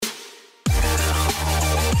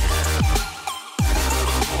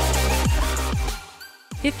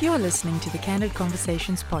If you are listening to the Candid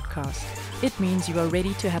Conversations podcast, it means you are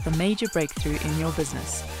ready to have a major breakthrough in your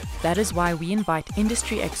business. That is why we invite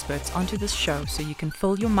industry experts onto this show so you can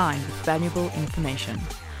fill your mind with valuable information.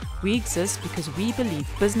 We exist because we believe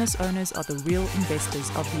business owners are the real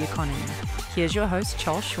investors of the economy. Here's your host,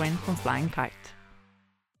 Charles Schwen from Flying Kite.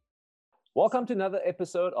 Welcome to another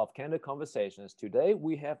episode of Candid Conversations. Today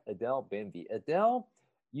we have Adele Benvie. Adele,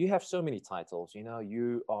 you have so many titles. You know,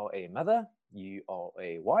 you are a mother, you are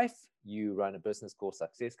a wife, you run a business called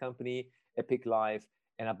Success Company, Epic Life,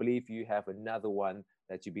 and I believe you have another one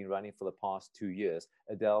that you've been running for the past 2 years.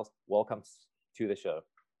 Adele, welcome to the show.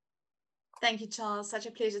 Thank you, Charles. Such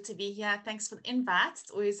a pleasure to be here. Thanks for the invite.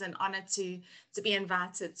 It's always an honor to be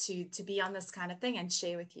invited to be on this kind of thing and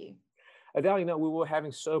share with you. Adele, you know, we were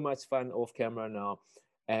having so much fun off camera now,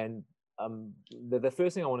 and the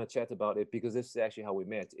first thing I want to chat about it, because this is actually how we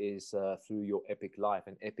met, is through your Epic Life.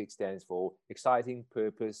 And Epic stands for exciting,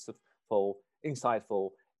 purposeful,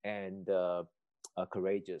 insightful, and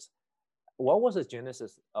courageous. What was the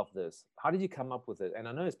genesis of this? How did you come up with it? And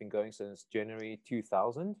I know it's been going since January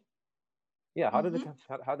 2000. Yeah, how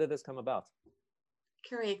did this come about?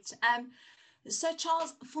 Correct. So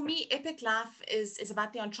Charles, for me, Epic Life is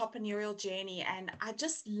about the entrepreneurial journey, and I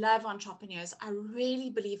just love entrepreneurs. I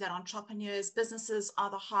really believe that entrepreneurs, businesses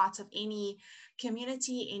are the heart of any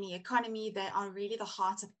community, any economy. They are really the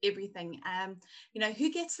heart of everything.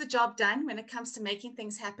 Who gets the job done when it comes to making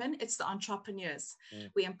things happen? It's the entrepreneurs.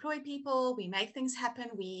 We employ people, we make things happen,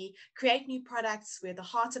 we create new products, we're the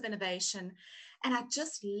heart of innovation. And I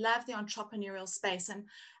just love the entrepreneurial space. And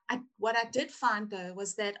what I did find, though,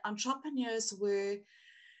 was that entrepreneurs were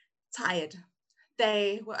tired.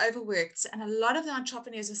 They were overworked. And a lot of the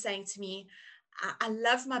entrepreneurs were saying to me, I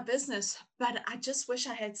love my business, but I just wish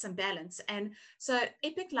I had some balance. And so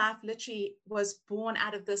Epic Life literally was born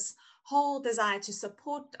out of this whole desire to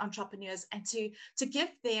support entrepreneurs and to give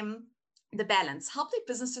them the balance, help their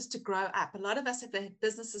businesses to grow up. A lot of us have had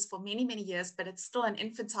businesses for many, many years, but it's still an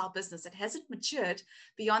infantile business. It hasn't matured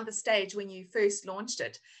beyond the stage when you first launched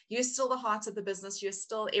it. You're still the heart of the business. You're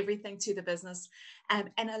still everything to the business. And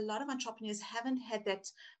a lot of entrepreneurs haven't had that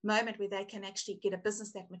moment where they can actually get a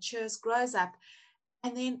business that matures, grows up,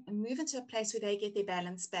 and then move into a place where they get their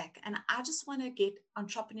balance back. And I just want to get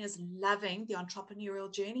entrepreneurs loving the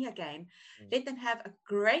entrepreneurial journey again. Let them have a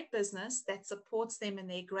great business that supports them in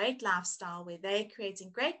their great lifestyle, where they're creating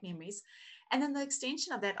great memories. And then the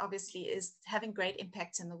extension of that, obviously, is having great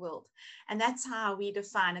impact in the world. And that's how we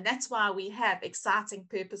define. And that's why we have exciting,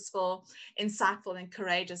 purposeful, insightful, and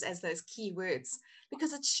courageous as those key words,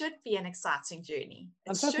 because it should be an exciting journey.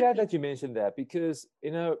 I'm so glad that you mentioned that, because, you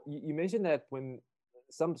know, you mentioned that when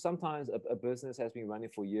sometimes a business has been running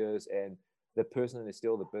for years and the person is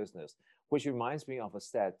still the business, which reminds me of a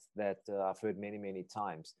stat that I've heard many, many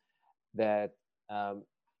times, that,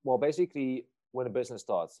 basically when a business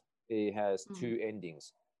starts, it has two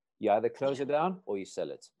endings. You either close it down or you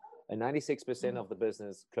sell it. And 96% of the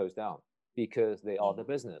business close down because they are the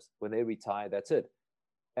business. When they retire, that's it.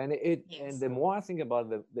 And and the more I think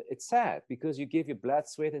about it, it's sad, because you give your blood,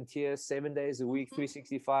 sweat, and tears 7 days a week,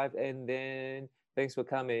 365, and then thanks for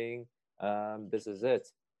coming. This is it,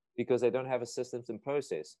 because they don't have a systems and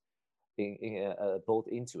process built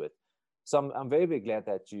into it. So I'm very, very glad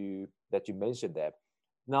that you mentioned that.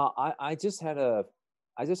 Now I just had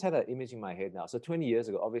an image in my head now. So 20 years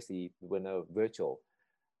ago, obviously we were no virtual.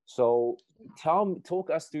 So talk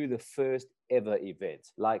us through the first ever event.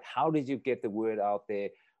 Like, how did you get the word out there?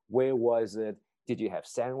 Where was it? Did you have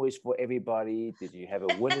sandwich for everybody? Did you have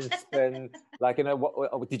a wooden spoon? Like, you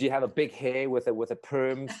know, did you have a big hair with a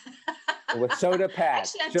perm, with shoulder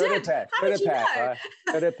pads? Actually, I did. How did you know? Right?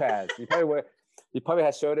 Shoulder pads. You probably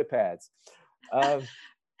had shoulder pads.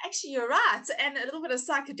 Actually, you're right, and a little bit of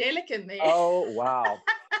psychedelic in there. Oh wow!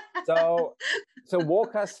 So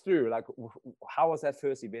walk us through, like, how was that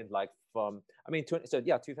first event like? 2000.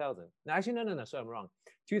 No, actually, no. Sorry, I'm wrong.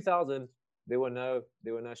 2000. There were no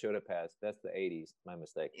shoulder pads. That's the 80s. My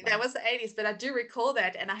mistake. That was the 80s, but I do recall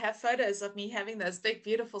that, and I have photos of me having those big,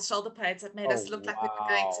 beautiful shoulder pads that made us look like we were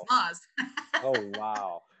going to Mars. Oh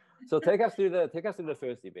wow! So take us through the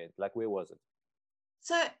first event. Like, where was it?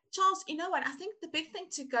 So, Charles, you know what? I think the big thing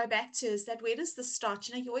to go back to is that, where does this start?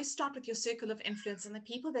 You know, you always start with your circle of influence and the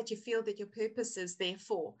people that you feel that your purpose is there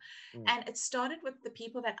for. And it started with the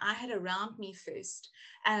people that I had around me first.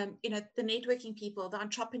 The networking people, the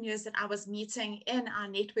entrepreneurs that I was meeting in our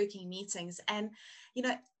networking meetings. And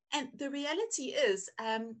the reality is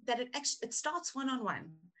that it starts one-on-one.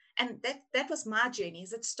 And that was my journey.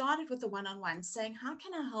 Is it started with the one-on-one, saying, how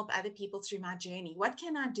can I help other people through my journey? What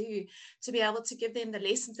can I do to be able to give them the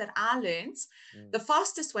lessons that I learned the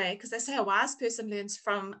fastest way? Because they say a wise person learns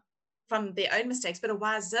from their own mistakes, but a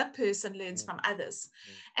wiser person learns from others.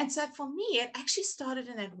 And so for me, it actually started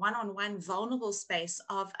in that one-on-one vulnerable space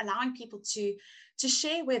of allowing people to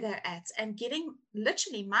share where they're at and getting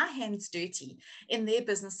literally my hands dirty in their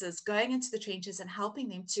businesses, going into the trenches and helping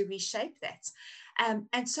them to reshape that.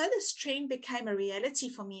 And so this trend became a reality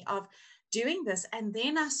for me of doing this. And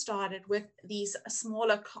then I started with these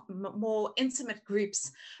smaller, more intimate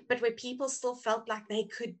groups, but where people still felt like they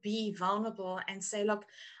could be vulnerable and say, look,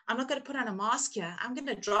 I'm not going to put on a mask here. I'm going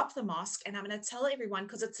to drop the mask and I'm going to tell everyone,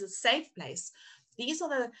 because it's a safe place. These are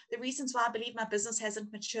the reasons why I believe my business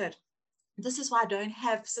hasn't matured. This is why I don't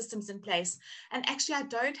have systems in place. And actually, I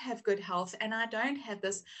don't have good health and I don't have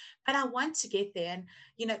this, but I want to get there. And,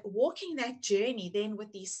 walking that journey then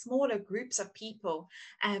with these smaller groups of people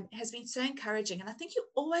has been so encouraging. And I think you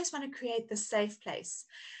always want to create the safe place.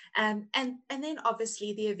 And then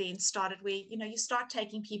obviously the event started where, you start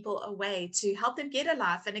taking people away to help them get a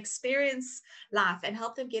life and experience life and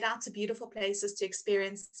help them get out to beautiful places to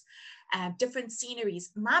experience different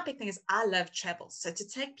sceneries. My big thing is I love travel. So to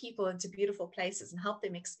take people into beautiful places and help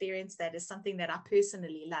them experience that is something that I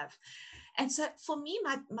personally love. And so for me,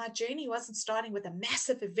 my journey wasn't starting with a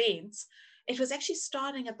massive event. It was actually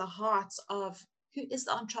starting at the heart of who is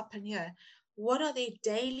the entrepreneur? What are their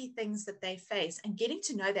daily things that they face, and getting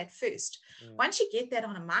to know that first. Once you get that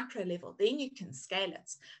on a micro level, then you can scale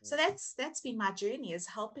it. So that's been my journey, is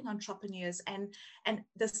helping entrepreneurs, and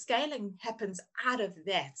the scaling happens out of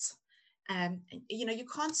that. You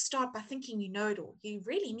can't start by thinking you know it all. You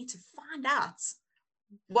really need to find out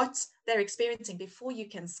what they're experiencing before you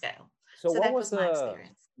can scale. So that was my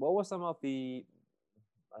experience. What were some of the,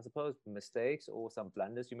 I suppose, mistakes or some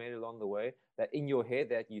blunders you made along the way that in your head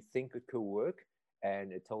that you think it could work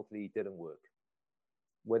and it totally didn't work?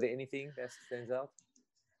 Were there anything that stands out?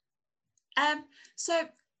 So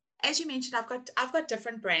as you mentioned, I've got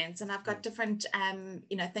different brands and I've got different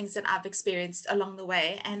things that I've experienced along the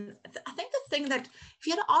way. And I think the thing that, if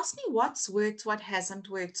you had to ask me what's worked, what hasn't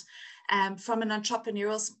worked, from an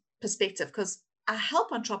entrepreneurial perspective, because I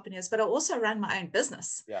help entrepreneurs, but I also run my own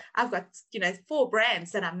business. Yeah. I've got 4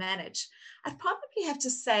 brands that I manage. I'd probably have to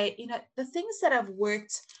say, the things that have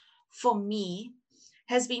worked for me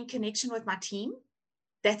has been connection with my team.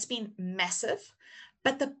 That's been massive.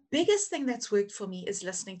 But the biggest thing that's worked for me is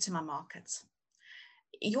listening to my market.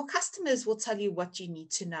 Your customers will tell you what you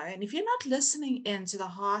need to know. And if you're not listening into the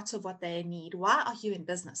heart of what they need, why are you in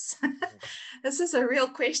business? This is a real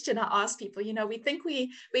question I ask people. We think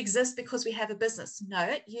we exist because we have a business.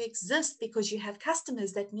 No, you exist because you have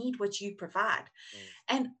customers that need what you provide.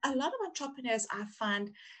 And a lot of entrepreneurs, I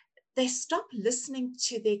find, they stop listening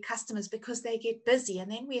to their customers because they get busy.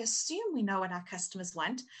 And then we assume we know what our customers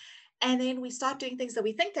want. And then we start doing things that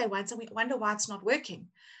we think they want, and we wonder why it's not working.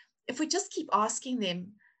 If we just keep asking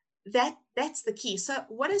them, that's the key. So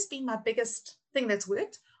what has been my biggest thing that's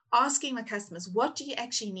worked? Asking my customers, what do you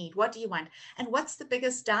actually need? What do you want? And what's the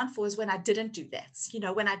biggest downfall is when I didn't do that.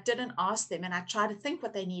 When I didn't ask them and I tried to think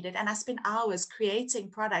what they needed, and I spent hours creating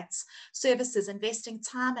products, services, investing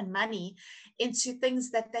time and money into things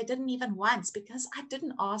that they didn't even want because I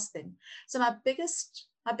didn't ask them. So my biggest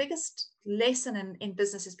lesson in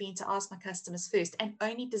business has been to ask my customers first, and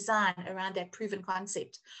only design around that proven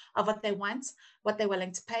concept of what they want, what they're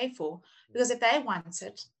willing to pay for. Because if they want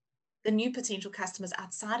it, the new potential customers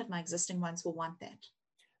outside of my existing ones will want that.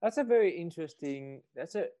 That's a very interesting,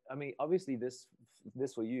 obviously this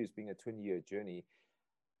for you is being a 20-year journey.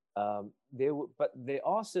 But there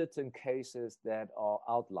are certain cases that are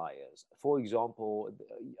outliers. For example,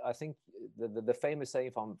 I think the famous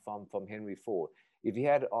saying from Henry Ford, if you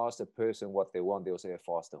had asked a person what they want, they'll say a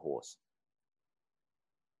faster horse,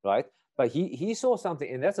 right? But he saw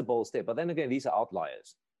something, and that's a bold step. But then again, these are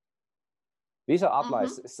outliers. These are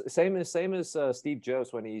outliers. Same as Steve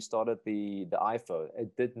Jobs when he started the iPhone.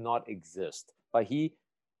 It did not exist, but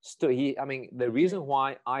the reason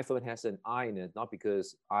why iPhone has an I in it, not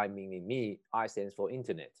because I meaning me, I stands for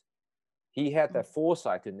internet. He had that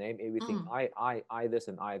foresight to name everything I this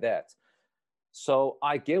and I that. So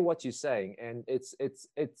I get what you're saying, and it's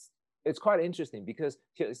quite interesting because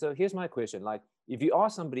here's my question: like, if you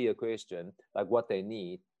ask somebody a question like what they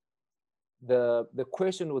need, the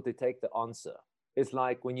question will dictate the answer. It's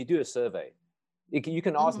like when you do a survey, you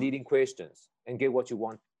can ask leading questions and get what you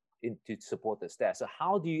want to support the stats. So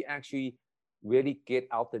how do you actually really get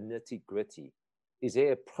out the nitty gritty? Is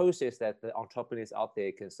there a process that the entrepreneurs out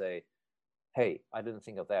there can say, hey, I didn't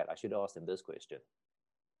think of that, I should ask them this question?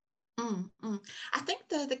 I think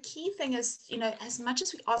the key thing is, as much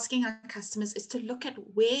as we're asking our customers, is to look at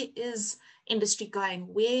where is industry going?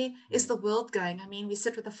 Where is the world going? I mean, we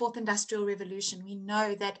sit with the fourth industrial revolution. We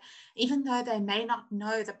know that even though they may not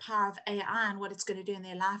know the power of AI and what it's going to do in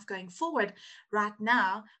their life going forward right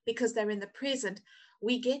now, because they're in the present,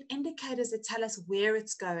 we get indicators that tell us where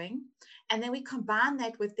it's going. And then we combine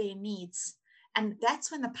that with their needs. And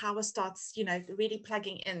that's when the power starts, really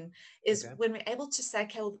plugging in, is when we're able to say,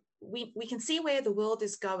 okay, well, we can see where the world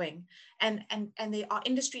is going, and there are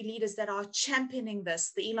industry leaders that are championing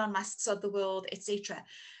this, the Elon Musks of the world, etc.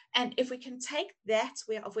 And if we can take that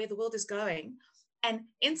where the world is going and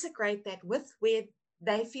integrate that with where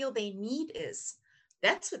they feel their need is,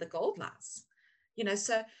 that's where the gold lies.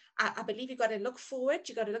 So I believe you've got to look forward.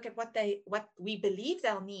 You've got to look at what we believe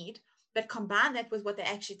they'll need, but combine that with what they're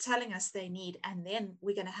actually telling us they need. And then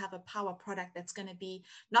we're going to have a power product that's going to be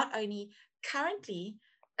not only currently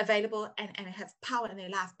available and have power in their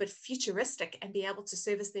life, but futuristic and be able to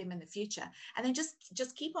service them in the future. And then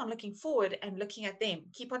just keep on looking forward and looking at them.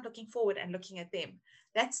 Keep on looking forward and looking at them.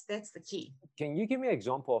 That's the key. Can you give me an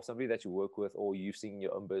example of somebody that you work with or you've seen in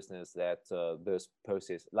your own business that this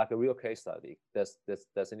process, like a real case study? Does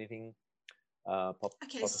anything pop?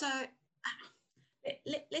 Okay, so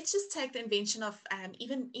let's just take the invention of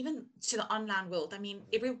even to the online world. I mean,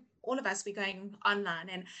 all of us, we're going online,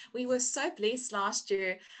 and we were so blessed last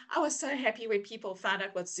year. I was so happy when people found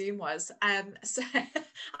out what Zoom was. So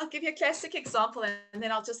I'll give you a classic example, and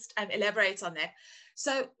then I'll just elaborate on that.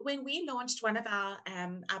 So when we launched one of our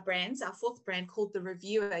brands, our fourth brand called The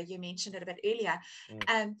Reviewer, you mentioned it a bit earlier,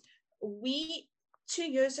 we 2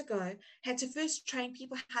 years ago had to first train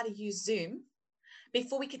people how to use Zoom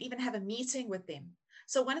before we could even have a meeting with them.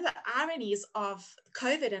 So one of the ironies of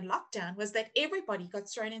COVID and lockdown was that everybody got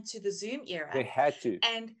thrown into the Zoom era. They had to.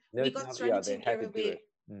 And we got thrown into an era where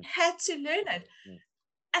had to learn it.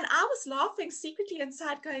 And I was laughing secretly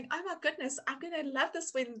inside going, oh my goodness, I'm going to love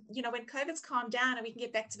this when COVID's calmed down and we can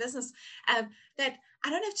get back to business, that I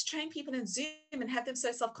don't have to train people in Zoom and have them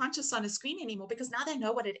so self-conscious on a screen anymore, because now they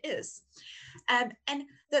know what it is. And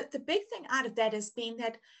the big thing out of that has been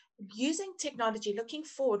that using technology, looking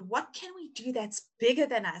forward, what can we do that's bigger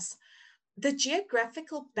than us? The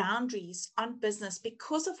geographical boundaries on business,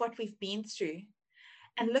 because of what we've been through,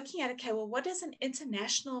 and looking at, okay, well, what does an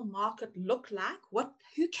international market look like?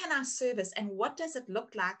 Who can I service, and what does it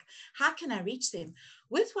look like? How can I reach them?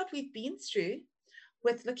 With what we've been through,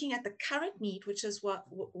 with looking at the current need, which is what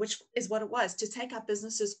it was to take our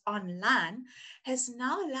businesses online, has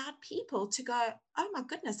now allowed people to go, oh my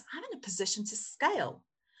goodness, I'm in a position to scale.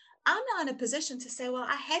 I'm now in a position to say, well,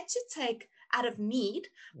 I had to take out of need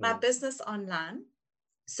my business online.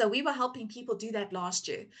 So we were helping people do that last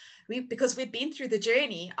year, because we'd been through the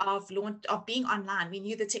journey of being online. We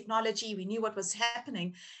knew the technology, we knew what was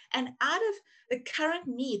happening. And out of the current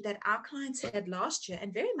need that our clients had last year,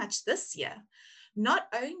 and very much this year, not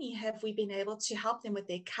only have we been able to help them with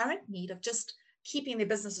their current need of just keeping their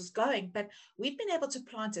businesses going, but we've been able to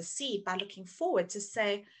plant a seed by looking forward to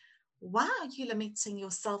say, why are you limiting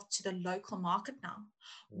yourself to the local market now?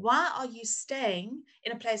 Why are you staying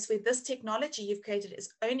in a place where this technology you've created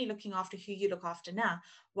is only looking after who you look after now?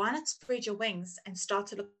 Why not spread your wings and start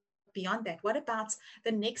to look beyond that? What about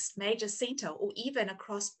the next major center, or even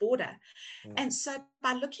across border? And so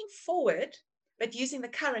by looking forward, but using the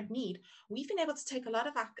current need, we've been able to take a lot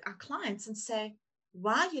of our clients and say,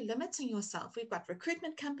 why are you limiting yourself? We've got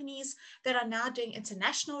recruitment companies that are now doing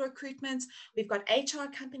international recruitment. We've got HR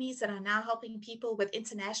companies that are now helping people with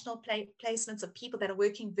international placements of people that are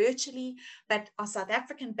working virtually, but are South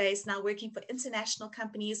African based, now working for international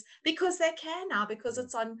companies because they can now, because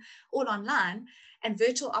it's all online, and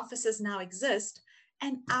virtual offices now exist.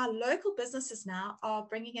 And our local businesses now are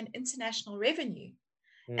bringing in international revenue.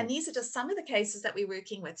 And these are just some of the cases that we're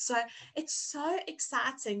working with. So it's so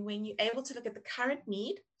exciting when you're able to look at the current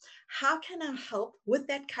need. How can I help with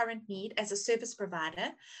that current need as a service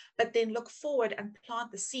provider? But then look forward and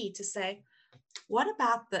plant the seed to say, what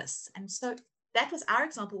about this? And so that was our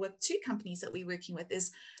example with 2 companies that we're working with,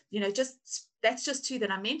 is, that's just 2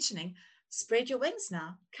 that I'm mentioning. Spread your wings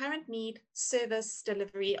now. Current need, service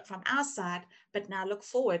delivery from our side, but now look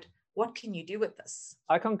forward. What can you do with this?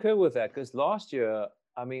 I concur with that, because last year,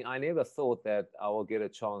 I mean, I never thought that I will get a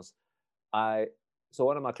chance. So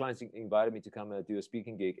one of my clients invited me to come and do a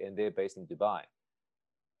speaking gig, and they're based in Dubai.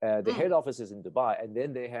 The head office is in Dubai, and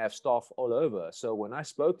then they have staff all over. So when I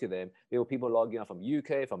spoke to them, there were people logging on from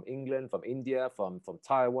UK, from England, from India, from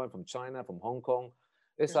Taiwan, from China, from Hong Kong.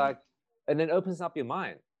 It's like, and then it opens up your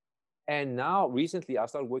mind. And now recently I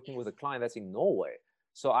started working with a client that's in Norway.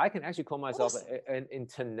 So I can actually call myself Awesome. an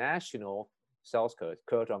international sales coach,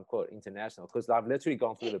 quote unquote, international, because I've literally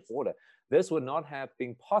gone through the border. This would not have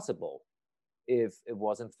been possible if it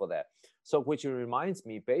wasn't for that. So which reminds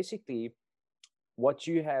me, basically, what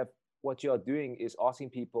you are doing is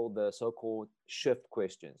asking people the so-called shift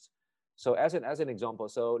questions. So as an example,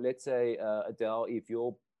 so let's say Adele, if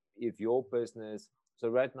your business, so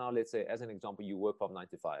right now, let's say as an example, you work from 9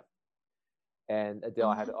 to 5, and Adele,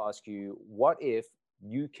 I had to ask you, what if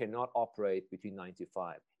you cannot operate between 9 to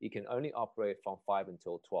 5? You can only operate from 5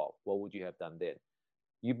 until 12. What would you have done then?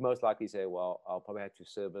 You'd most likely say, well, I'll probably have to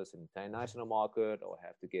service an international market, or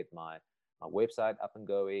have to get my website up and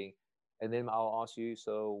going. And then I'll ask you,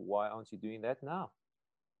 so why aren't you doing that now?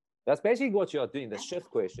 That's basically what you're doing, the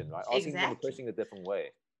shift question, right? Asking them a Exactly. question a different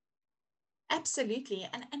way. Absolutely.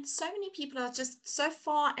 And so many people are just so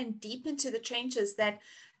far and deep into the trenches that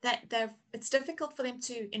it's difficult for them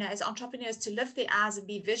to, as entrepreneurs, to lift their eyes and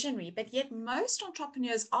be visionary. But yet most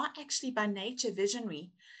entrepreneurs are actually by nature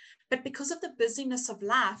visionary. But because of the busyness of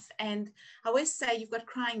life, and I always say you've got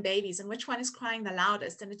crying babies, and which one is crying the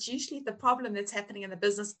loudest? And it's usually the problem that's happening in the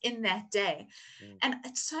business in that day. And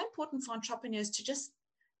it's so important for entrepreneurs to just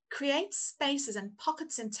create spaces and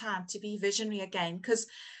pockets in time to be visionary again, because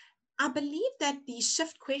I believe that these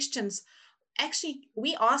shift questions, actually,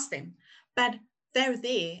 we ask them, but they're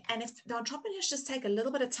there. And if the entrepreneurs just take a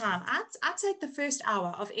little bit of time, I take the first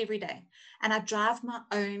hour of every day and I drive my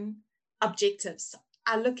own objectives.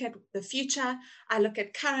 I look at the future, I look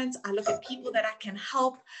at current, I look at people that I can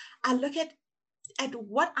help, I look at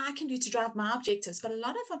what I can do to drive my objectives. But a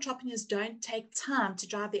lot of entrepreneurs don't take time to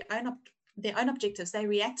drive their own objectives. They're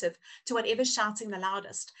reactive to whatever's shouting the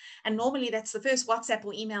loudest. And normally that's the first WhatsApp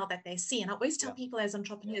or email that they see. And I always tell people as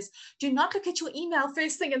entrepreneurs, do not look at your email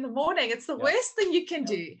first thing in the morning. It's the worst thing you can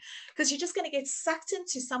do, because you're just going to get sucked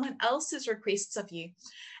into someone else's requests of you.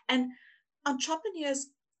 And entrepreneurs,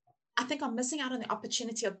 I think, are missing out on the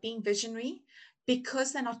opportunity of being visionary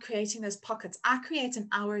because they're not creating those pockets. I create an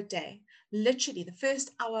hour a day. Literally, the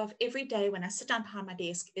first hour of every day when I sit down behind my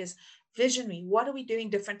desk is visionary. What are we doing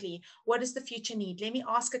differently? What does the future need? Let me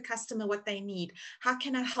ask a customer what they need. How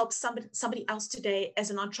can I help somebody else today as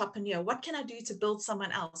an entrepreneur? What can I do to build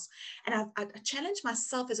someone else? And I challenge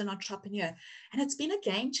myself as an entrepreneur, and it's been a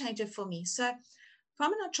game changer for me. So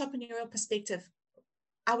from an entrepreneurial perspective,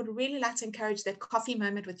 I would really like to encourage that coffee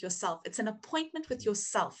moment with yourself. It's an appointment with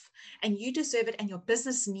yourself, and you deserve it, and your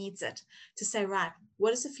business needs it, to say, right,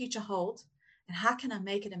 what does the future hold, and how can I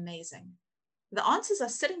make it amazing? The answers are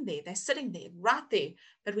sitting there. They're sitting there, right there,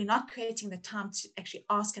 but we're not creating the time to actually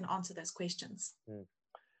ask and answer those questions.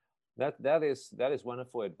 That is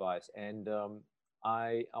wonderful advice. And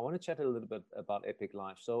I want to chat a little bit about Epic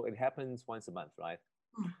Life. So it happens once a month, right?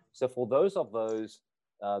 So for those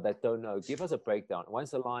that don't know, give us a breakdown.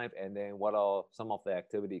 Once a live, and then what are some of the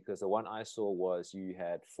activity? Because the one I saw was you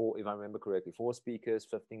had 4, if I remember correctly, 4 speakers,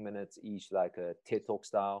 15 minutes each, like a TED Talk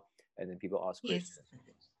style, and then people ask questions.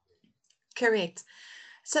 Correct.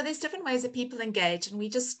 So there's different ways that people engage, and we're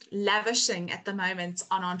just lavishing at the moment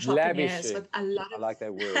on entrepreneurs with a lot of, I like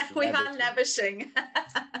that word. we are lavishing.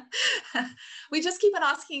 We just keep on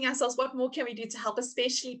asking ourselves, what more can we do to help,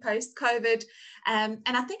 especially post-COVID? And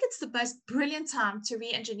I think it's the most brilliant time to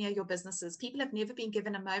re-engineer your businesses. People have never been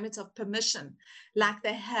given a moment of permission like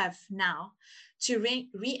they have now to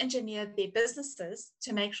re-engineer their businesses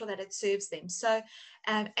to make sure that it serves them. So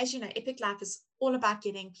as you know, Epic Life is all about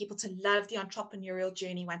getting people to love the entrepreneurial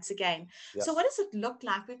journey once again. So what does it look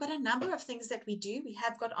like? We've got a number of things that we do. We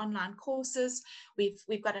have got online courses.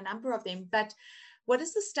 We've got a number of them, but what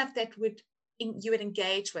is the stuff that you would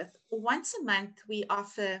engage with? Once a month, we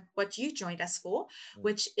offer what you joined us for,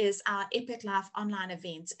 which is our Epic Life online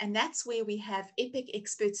event. And that's where we have epic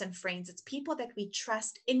experts and friends. It's people that we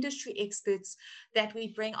trust, industry experts that we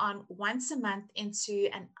bring on once a month into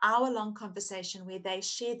an hour-long conversation where they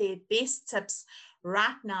share their best tips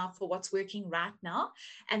right now for what's working right now.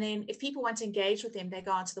 And then if people want to engage with them, they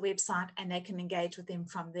go onto the website and they can engage with them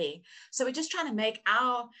from there. So we're just trying to make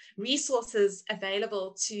our resources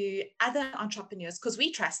available to other entrepreneurs because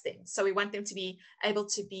we trust them. So we want them to be able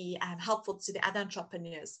to be helpful to the other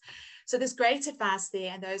entrepreneurs. So there's great advice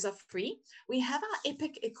there, and those are free. We have our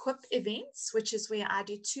Epic Equip events, which is where I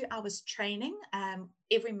do 2 hours training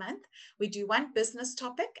every month. We do one business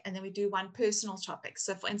topic, and then we do one personal topic.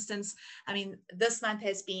 So for instance, I mean, this month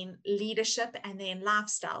has been leadership and then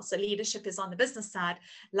lifestyle. So leadership is on the business side,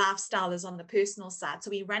 lifestyle is on the personal side.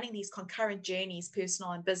 So we're running these concurrent journeys,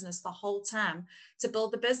 personal and business, the whole time to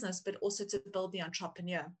build the business, but also to build the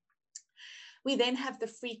entrepreneur. We then have the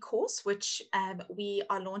free course, which we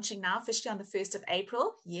are launching now officially on the 1st of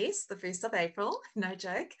April. Yes, the 1st of April, no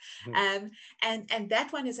joke. And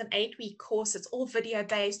that one is an 8-week course. It's all video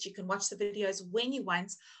based. You can watch the videos when you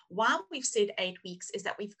want. Why we've said 8 weeks is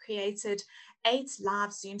that we've created 8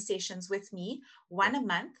 live Zoom sessions with me, one a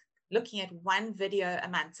month, looking at one video a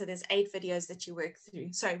month. So there's 8 videos that you work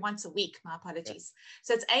through. Sorry, once a week, my apologies.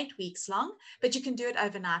 So it's 8 weeks long, but you can do it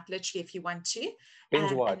overnight, literally, if you want to.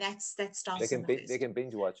 Binge watch. And that starts they can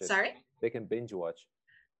binge watch it. Sorry? They can binge watch.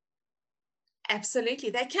 Absolutely,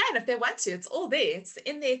 they can if they want to. It's all there. It's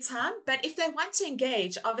in their time. But if they want to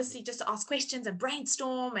engage, obviously just ask questions and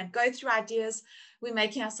brainstorm and go through ideas. We're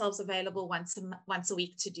making ourselves available once a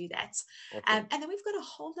week to do that. And then we've got a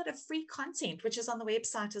whole lot of free content, which is on the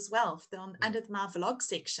website as well, under my vlog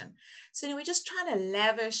section. So we're just trying to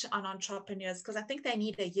lavish on entrepreneurs because I think they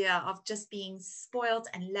need a year of just being spoiled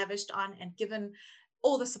and lavished on and given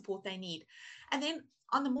all the support they need. And then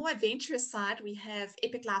on the more adventurous side, we have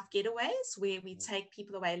Epic Life Getaways, where we take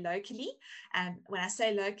people away locally. And when I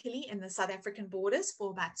say locally, in the South African borders for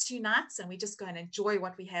about 2 nights, and we just go and enjoy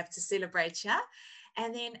what we have to celebrate here.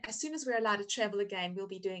 And then as soon as we're allowed to travel again, we'll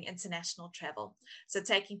be doing international travel. So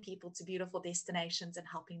taking people to beautiful destinations and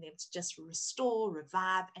helping them to just restore,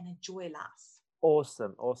 revive, and enjoy life.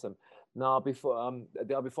 Awesome. Now, before I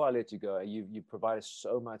let you go, you provided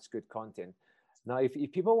so much good content. Now, if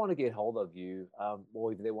people want to get hold of you,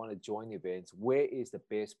 or if they want to join events, where is the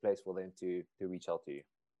best place for them to reach out to you?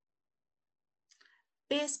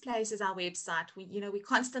 Best place is our website. We're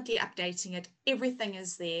constantly updating it. Everything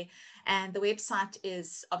is there. And the website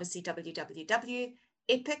is obviously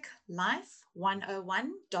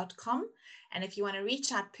www.epiclife101.com. And if you want to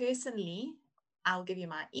reach out personally, I'll give you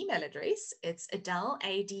my email address. It's Adele,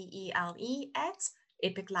 ADELE,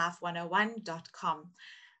 @epiclife101.com.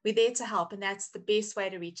 We're there to help, and that's the best way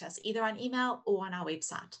to reach us, either on email or on our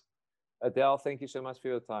website. Adele, thank you so much for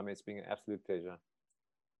your time. It's been an absolute pleasure.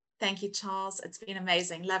 Thank you, Charles. It's been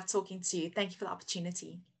amazing. Love talking to you. Thank you for the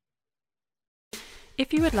opportunity.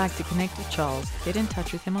 If you would like to connect with Charles, get in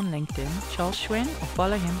touch with him on LinkedIn, Charles Schwen, or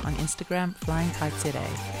follow him on Instagram, Flying Kite ZA.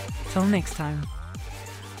 Till next time.